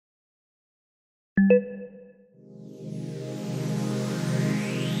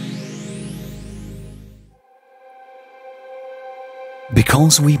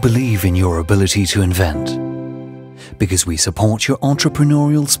Because we believe in your ability to invent. Because we support your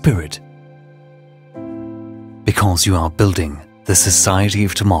entrepreneurial spirit. Because you are building the society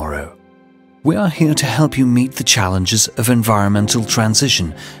of tomorrow. We are here to help you meet the challenges of environmental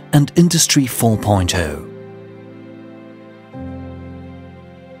transition and Industry 4.0.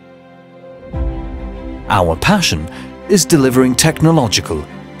 Our passion is delivering technological,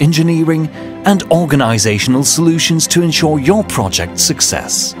 engineering and organizational solutions to ensure your project's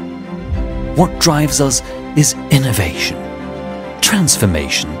success. What drives us is innovation,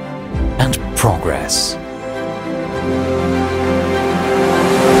 transformation and progress.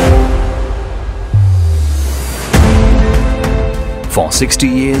 For 60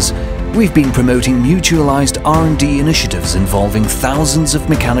 years, we've been promoting mutualized R&D initiatives involving thousands of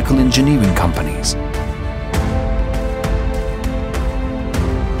mechanical engineering companies.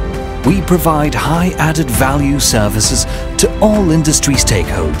 We provide high added value services to all industry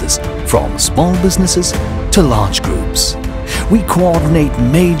stakeholders, from small businesses to large groups. We coordinate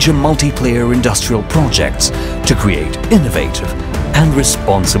major multi-player industrial projects to create innovative and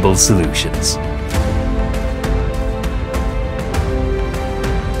responsible solutions.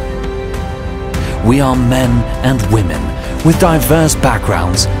 We are men and women with diverse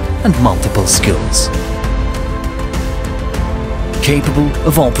backgrounds and multiple skills, capable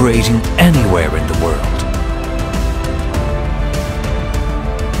of operating anywhere in the world.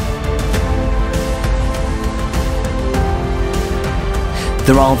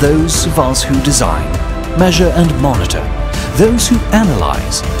 There are those of us who design, measure and monitor, those who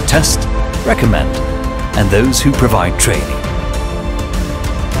analyze, test, recommend, and those who provide training.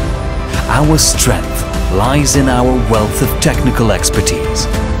 Our strength lies in our wealth of technical expertise.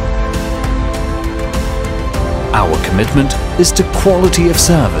 Our commitment is to quality of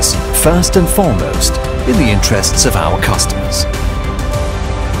service first and foremost in the interests of our customers.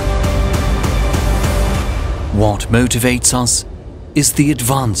 What motivates us is the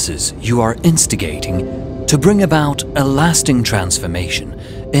advances you are instigating to bring about a lasting transformation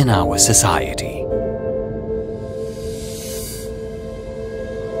in our society.